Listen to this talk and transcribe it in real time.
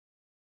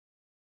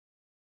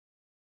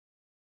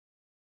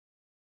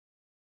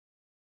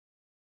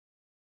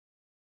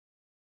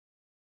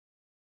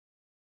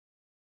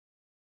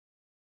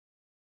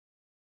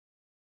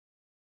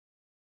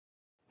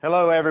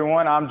Hello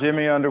everyone, I'm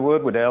Jimmy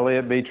Underwood with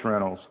Elliott Beach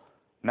Rentals.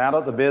 Now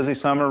that the busy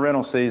summer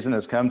rental season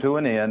has come to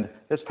an end,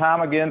 it's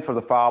time again for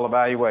the fall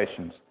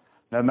evaluations.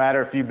 No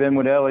matter if you've been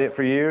with Elliott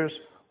for years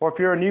or if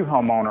you're a new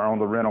homeowner on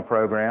the rental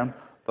program,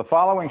 the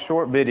following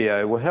short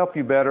video will help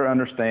you better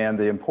understand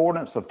the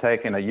importance of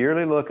taking a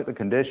yearly look at the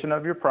condition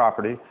of your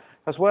property,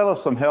 as well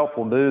as some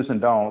helpful do's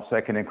and don'ts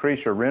that can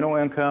increase your rental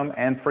income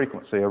and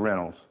frequency of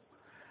rentals.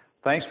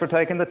 Thanks for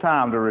taking the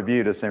time to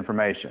review this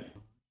information.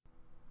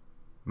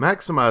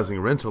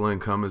 Maximizing rental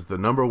income is the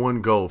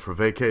 #1 goal for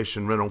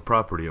vacation rental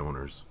property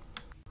owners.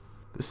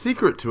 The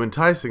secret to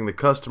enticing the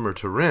customer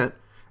to rent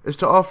is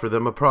to offer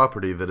them a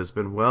property that has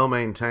been well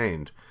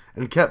maintained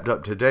and kept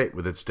up to date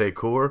with its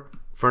decor,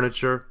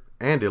 furniture,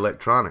 and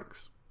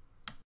electronics.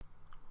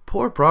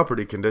 Poor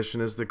property condition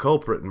is the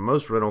culprit in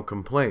most rental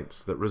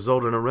complaints that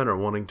result in a renter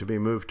wanting to be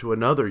moved to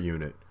another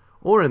unit,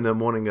 or in them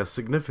wanting a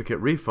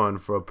significant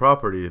refund for a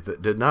property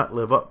that did not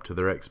live up to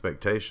their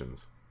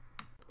expectations.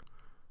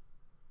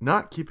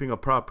 Not keeping a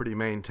property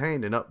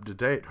maintained and up to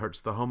date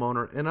hurts the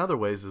homeowner in other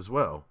ways as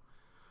well.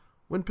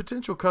 When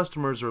potential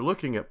customers are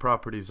looking at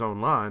properties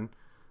online,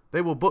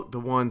 they will book the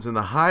ones in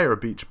the higher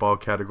beach ball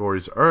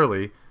categories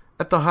early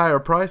at the higher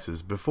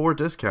prices before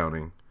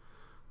discounting.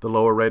 The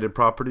lower rated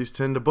properties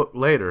tend to book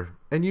later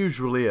and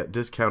usually at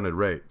discounted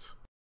rates.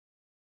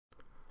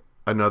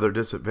 Another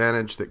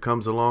disadvantage that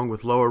comes along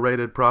with lower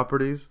rated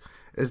properties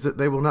is that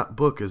they will not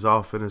book as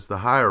often as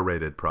the higher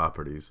rated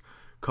properties,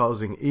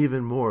 causing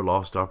even more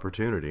lost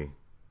opportunity.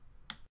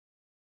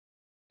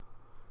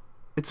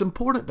 It's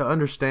important to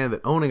understand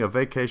that owning a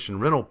vacation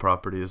rental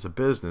property is a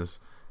business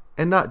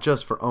and not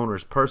just for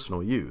owners'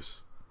 personal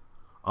use.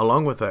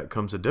 Along with that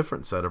comes a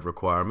different set of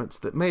requirements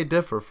that may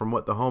differ from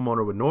what the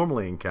homeowner would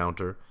normally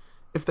encounter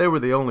if they were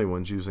the only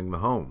ones using the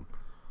home.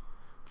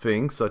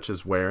 Things such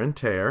as wear and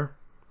tear,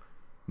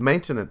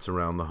 maintenance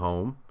around the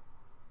home,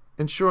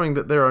 ensuring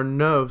that there are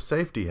no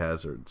safety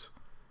hazards,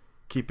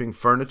 keeping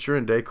furniture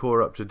and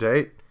decor up to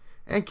date,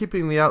 and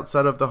keeping the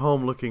outside of the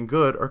home looking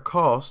good are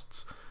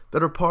costs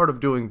that are part of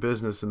doing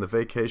business in the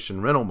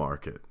vacation rental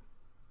market.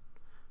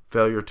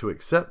 Failure to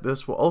accept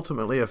this will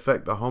ultimately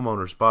affect the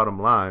homeowner's bottom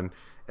line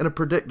in a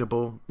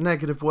predictable,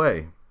 negative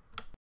way.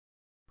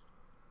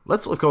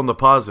 Let's look on the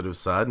positive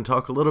side and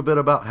talk a little bit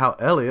about how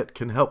Elliott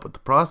can help with the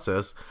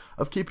process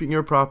of keeping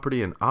your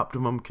property in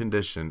optimum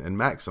condition and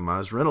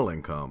maximize rental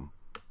income.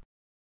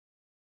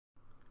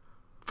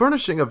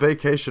 Furnishing a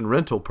vacation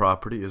rental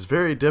property is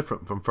very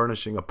different from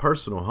furnishing a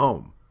personal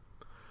home.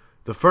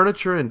 The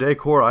furniture and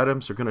decor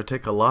items are going to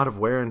take a lot of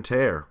wear and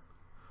tear,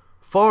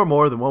 far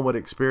more than one would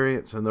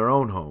experience in their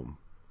own home.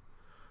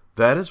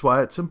 That is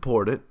why it's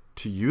important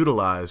to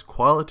utilize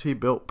quality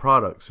built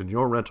products in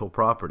your rental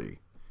property.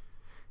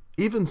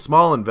 Even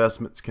small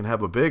investments can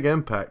have a big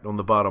impact on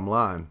the bottom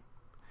line.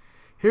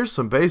 Here's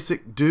some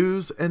basic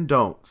do's and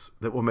don'ts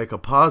that will make a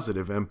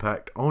positive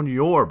impact on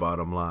your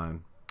bottom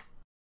line.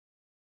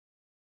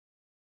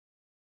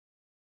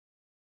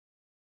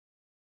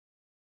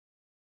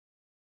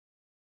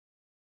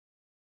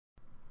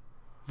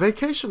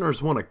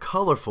 Vacationers want a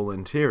colorful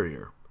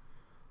interior.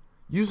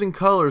 Using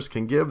colors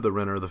can give the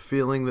renter the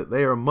feeling that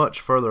they are much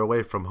further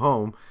away from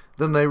home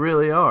than they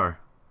really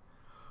are.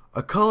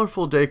 A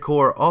colorful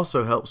decor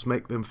also helps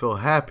make them feel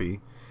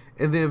happy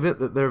in the event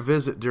that their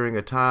visit during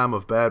a time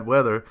of bad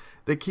weather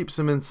that keeps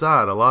them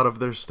inside a lot of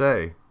their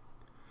stay.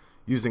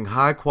 Using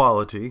high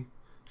quality,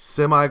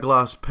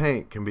 semi-gloss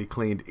paint can be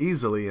cleaned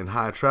easily in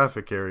high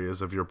traffic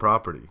areas of your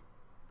property.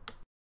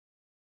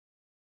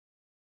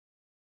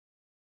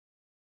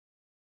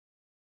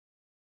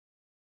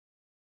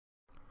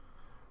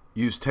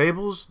 Use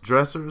tables,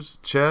 dressers,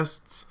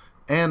 chests,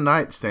 and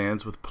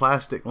nightstands with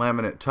plastic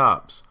laminate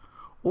tops,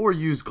 or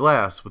use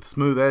glass with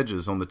smooth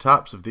edges on the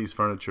tops of these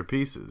furniture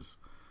pieces.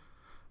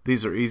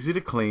 These are easy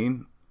to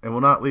clean and will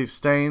not leave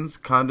stains,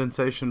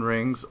 condensation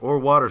rings, or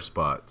water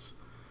spots.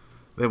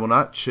 They will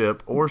not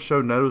chip or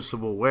show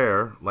noticeable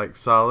wear like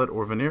solid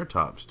or veneer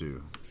tops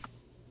do.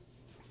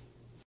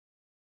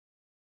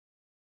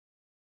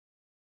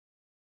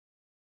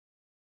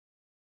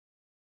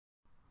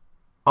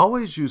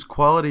 Always use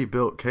quality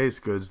built case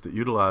goods that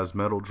utilize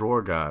metal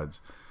drawer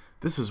guides.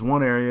 This is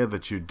one area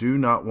that you do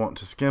not want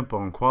to skimp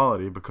on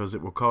quality because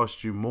it will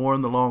cost you more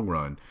in the long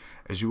run,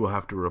 as you will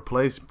have to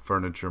replace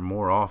furniture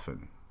more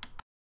often.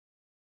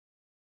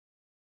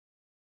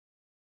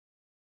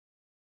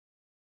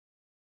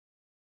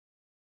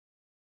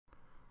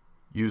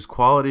 Use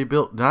quality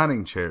built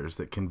dining chairs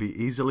that can be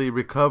easily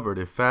recovered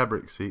if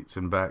fabric seats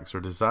and backs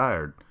are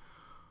desired.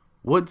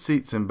 Wood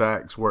seats and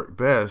backs work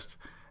best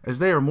as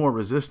they are more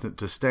resistant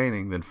to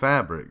staining than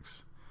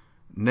fabrics.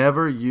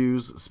 Never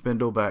use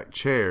spindleback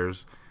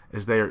chairs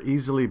as they are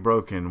easily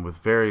broken with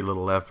very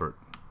little effort.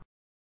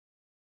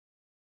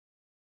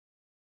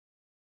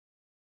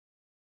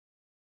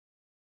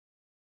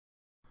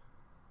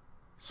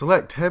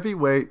 Select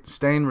heavyweight,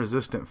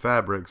 stain-resistant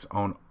fabrics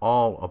on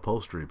all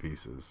upholstery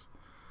pieces.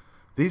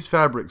 These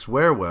fabrics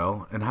wear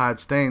well and hide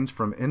stains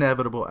from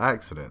inevitable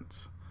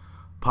accidents.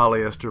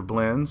 Polyester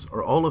blends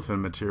or olefin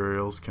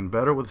materials can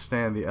better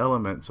withstand the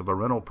elements of a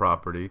rental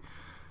property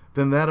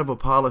than that of a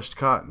polished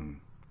cotton.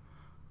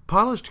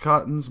 Polished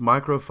cottons,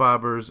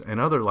 microfibers, and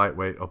other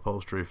lightweight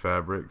upholstery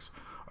fabrics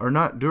are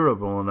not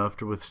durable enough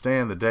to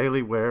withstand the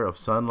daily wear of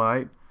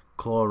sunlight,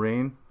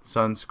 chlorine,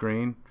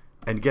 sunscreen,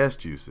 and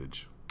guest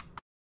usage.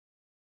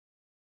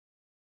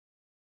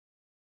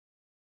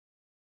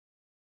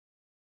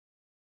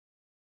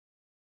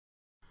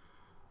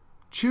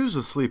 Choose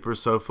a sleeper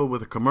sofa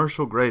with a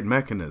commercial-grade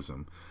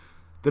mechanism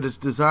that is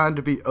designed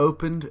to be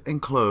opened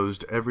and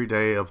closed every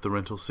day of the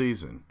rental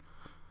season.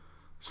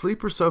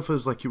 Sleeper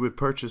sofas like you would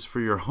purchase for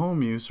your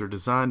home use are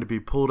designed to be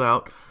pulled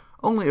out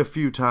only a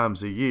few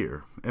times a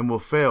year and will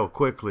fail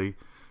quickly,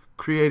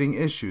 creating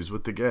issues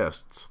with the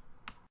guests.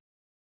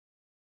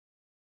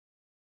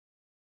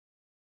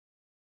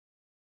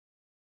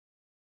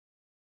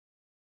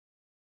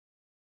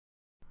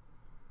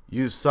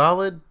 Use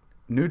solid,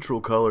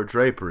 neutral color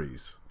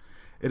draperies.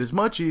 It is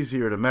much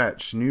easier to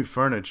match new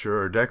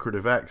furniture or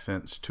decorative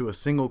accents to a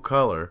single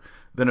color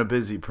than a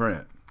busy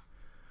print.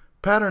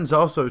 Patterns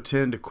also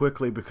tend to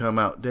quickly become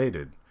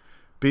outdated.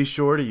 Be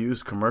sure to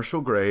use commercial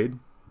grade,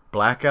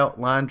 black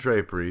outline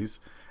draperies,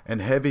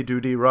 and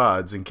heavy-duty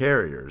rods and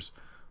carriers,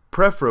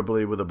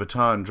 preferably with a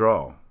baton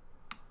draw.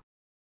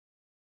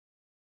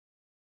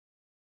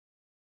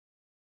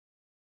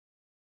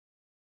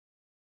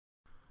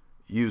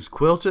 Use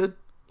quilted,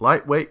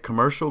 lightweight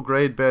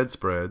commercial-grade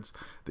bedspreads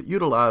that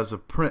utilize a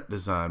print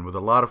design with a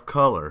lot of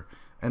color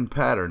and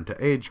pattern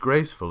to age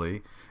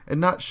gracefully and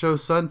not show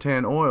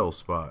suntan oil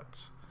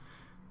spots.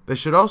 They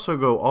should also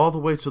go all the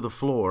way to the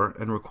floor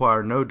and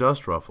require no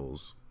dust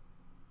ruffles.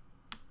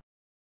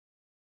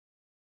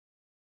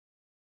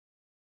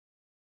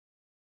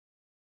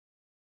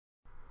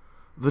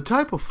 The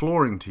type of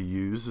flooring to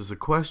use is a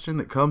question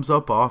that comes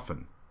up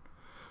often.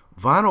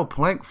 Vinyl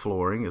plank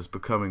flooring is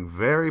becoming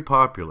very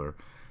popular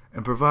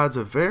and provides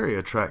a very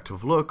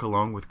attractive look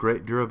along with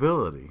great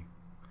durability.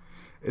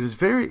 It is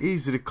very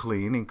easy to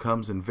clean and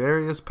comes in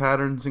various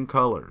patterns and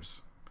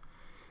colors.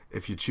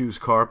 If you choose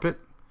carpet,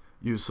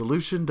 use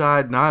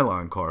solution-dyed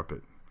nylon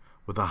carpet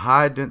with a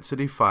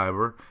high-density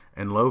fiber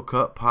and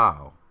low-cut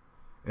pile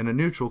in a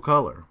neutral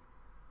color.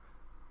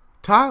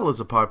 Tile is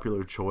a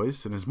popular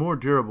choice and is more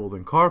durable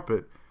than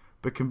carpet,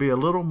 but can be a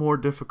little more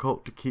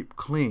difficult to keep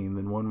clean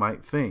than one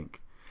might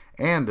think,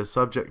 and is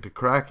subject to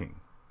cracking.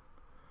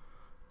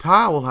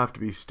 Tile will have to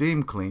be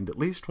steam cleaned at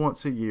least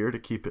once a year to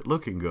keep it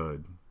looking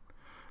good.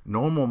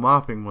 Normal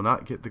mopping will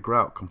not get the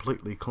grout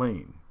completely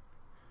clean.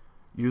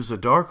 Use a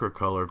darker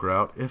color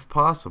grout if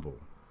possible.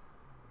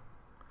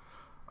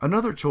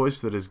 Another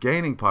choice that is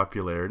gaining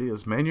popularity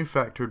is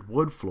manufactured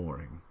wood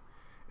flooring.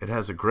 It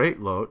has a great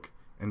look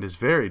and is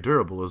very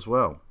durable as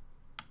well.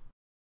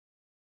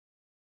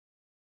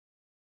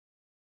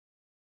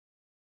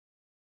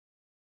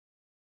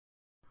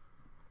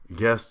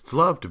 Guests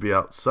love to be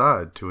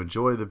outside to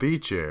enjoy the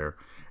beach air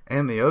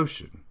and the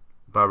ocean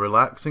by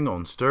relaxing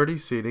on sturdy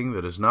seating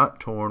that is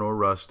not torn or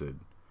rusted.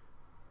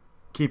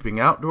 Keeping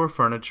outdoor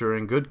furniture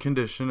in good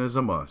condition is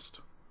a must.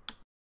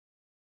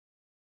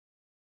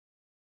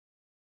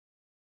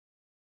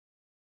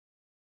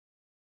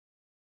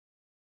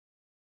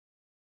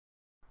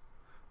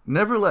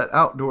 Never let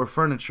outdoor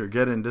furniture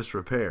get in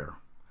disrepair.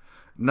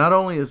 Not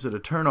only is it a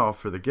turnoff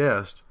for the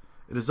guest,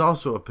 it is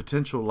also a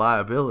potential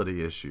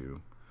liability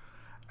issue.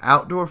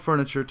 Outdoor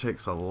furniture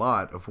takes a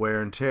lot of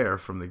wear and tear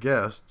from the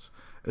guests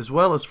as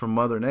well as from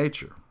Mother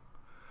Nature.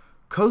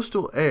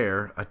 Coastal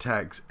air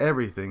attacks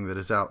everything that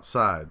is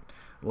outside,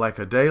 like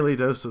a daily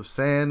dose of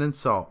sand and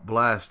salt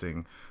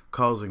blasting,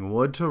 causing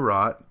wood to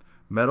rot,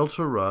 metal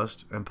to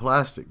rust, and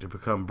plastic to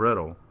become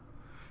brittle.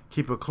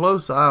 Keep a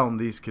close eye on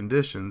these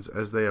conditions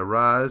as they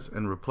arise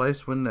and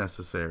replace when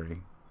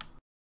necessary.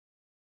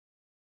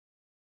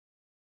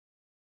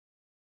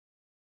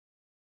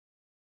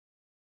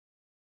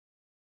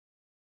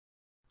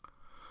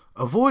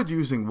 Avoid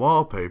using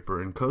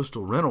wallpaper in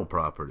coastal rental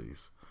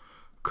properties.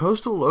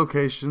 Coastal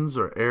locations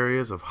are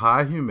areas of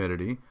high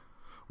humidity,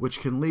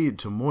 which can lead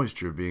to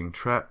moisture being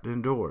trapped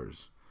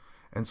indoors,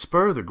 and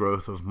spur the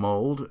growth of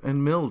mold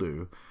and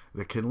mildew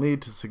that can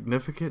lead to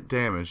significant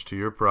damage to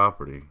your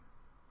property.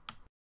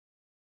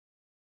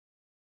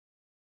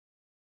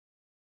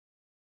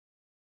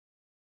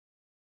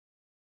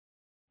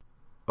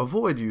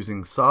 Avoid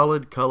using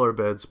solid color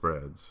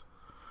bedspreads.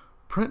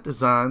 Print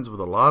designs with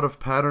a lot of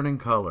pattern and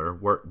color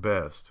work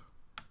best.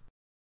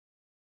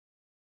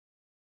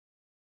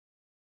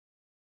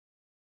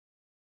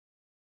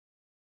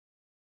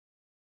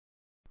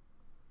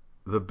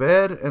 The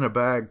bed and a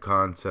bag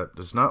concept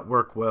does not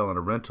work well in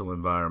a rental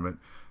environment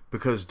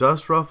because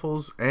dust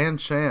ruffles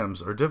and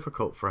shams are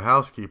difficult for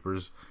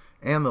housekeepers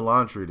and the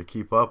laundry to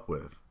keep up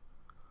with.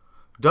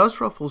 Dust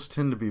ruffles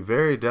tend to be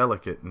very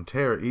delicate and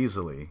tear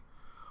easily.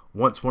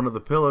 Once one of the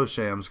pillow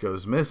shams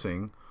goes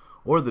missing,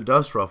 or the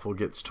dust ruffle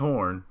gets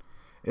torn,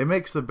 it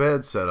makes the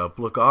bed setup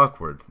look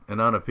awkward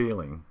and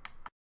unappealing.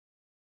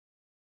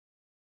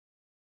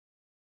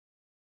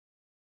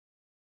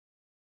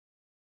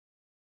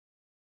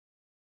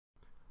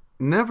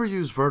 Never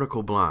use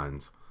vertical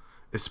blinds,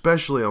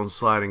 especially on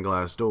sliding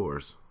glass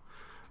doors.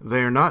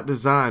 They are not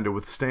designed to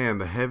withstand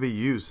the heavy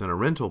use in a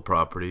rental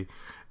property,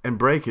 and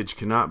breakage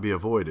cannot be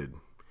avoided.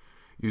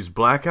 Use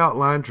black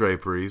outline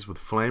draperies with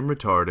flame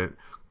retardant,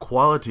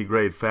 quality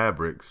grade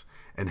fabrics,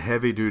 and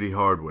heavy duty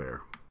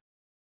hardware.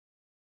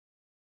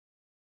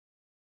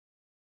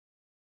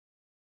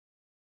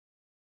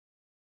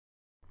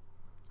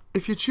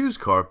 If you choose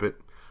carpet,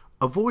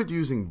 avoid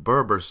using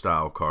Berber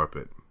style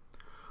carpet.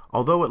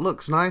 Although it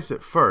looks nice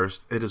at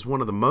first, it is one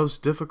of the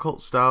most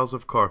difficult styles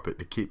of carpet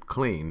to keep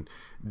clean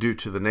due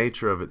to the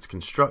nature of its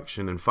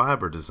construction and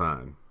fiber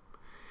design.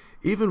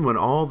 Even when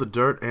all the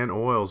dirt and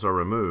oils are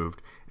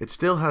removed, it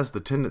still has the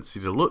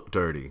tendency to look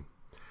dirty.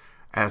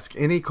 Ask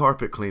any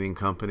carpet cleaning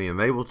company and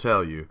they will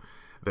tell you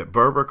that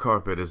Berber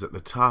carpet is at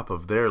the top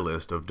of their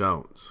list of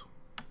don'ts.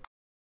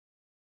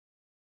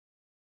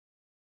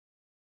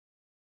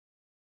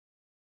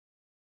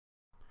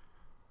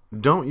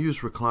 Don't use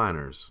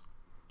recliners.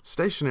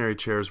 Stationary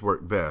chairs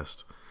work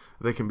best.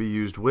 They can be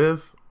used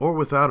with or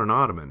without an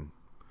ottoman.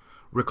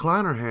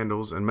 Recliner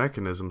handles and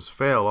mechanisms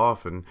fail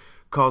often,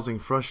 causing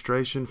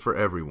frustration for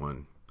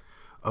everyone.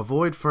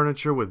 Avoid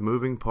furniture with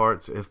moving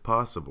parts if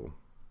possible.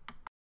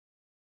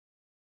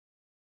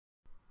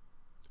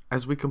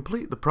 As we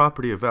complete the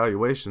property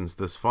evaluations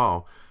this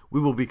fall, we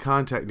will be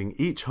contacting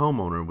each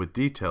homeowner with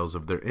details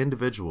of their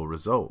individual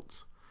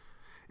results.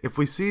 If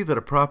we see that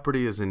a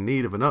property is in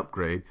need of an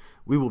upgrade,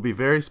 we will be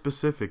very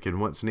specific in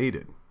what's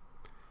needed.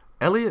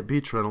 Elliott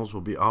Beach Rentals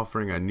will be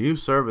offering a new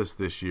service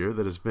this year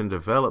that has been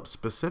developed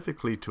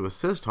specifically to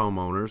assist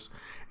homeowners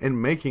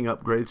in making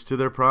upgrades to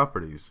their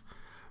properties.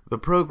 The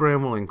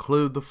program will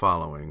include the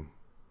following: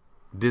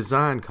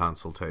 design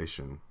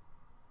consultation,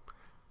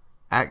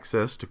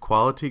 access to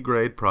quality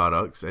grade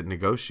products at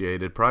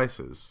negotiated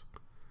prices,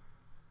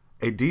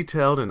 a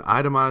detailed and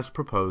itemized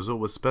proposal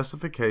with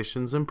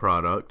specifications and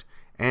product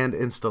and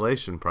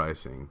installation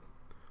pricing,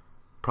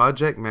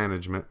 project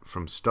management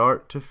from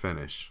start to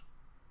finish.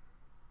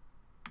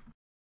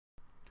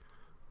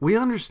 We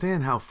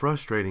understand how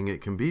frustrating it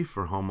can be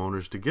for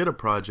homeowners to get a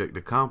project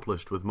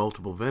accomplished with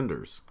multiple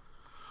vendors.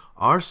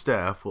 Our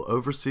staff will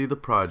oversee the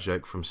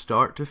project from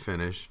start to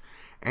finish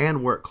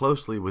and work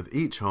closely with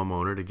each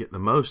homeowner to get the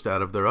most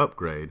out of their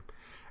upgrade,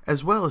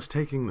 as well as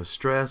taking the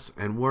stress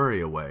and worry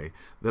away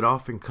that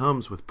often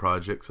comes with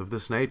projects of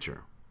this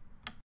nature.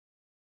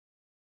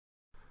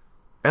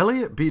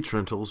 Elliott Beach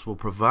Rentals will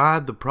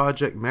provide the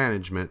project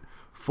management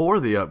for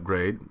the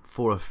upgrade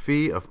for a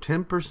fee of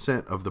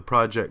 10% of the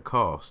project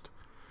cost.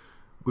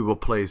 We will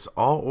place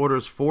all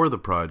orders for the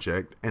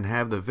project and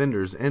have the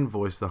vendors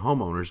invoice the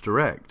homeowners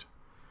direct.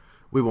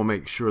 We will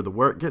make sure the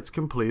work gets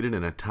completed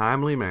in a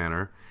timely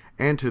manner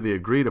and to the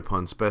agreed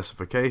upon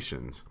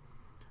specifications.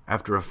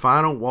 After a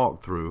final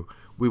walkthrough,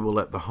 we will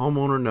let the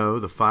homeowner know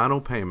the final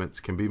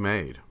payments can be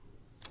made.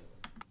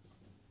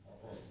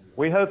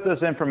 We hope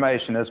this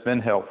information has been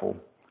helpful.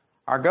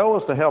 Our goal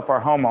is to help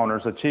our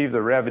homeowners achieve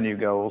the revenue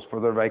goals for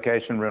their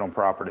vacation rental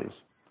properties.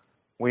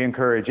 We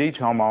encourage each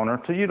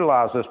homeowner to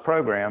utilize this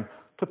program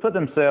to put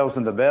themselves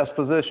in the best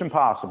position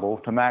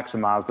possible to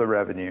maximize their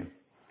revenue.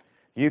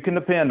 You can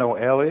depend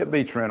on Elliott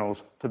Beach Rentals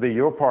to be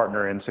your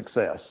partner in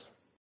success.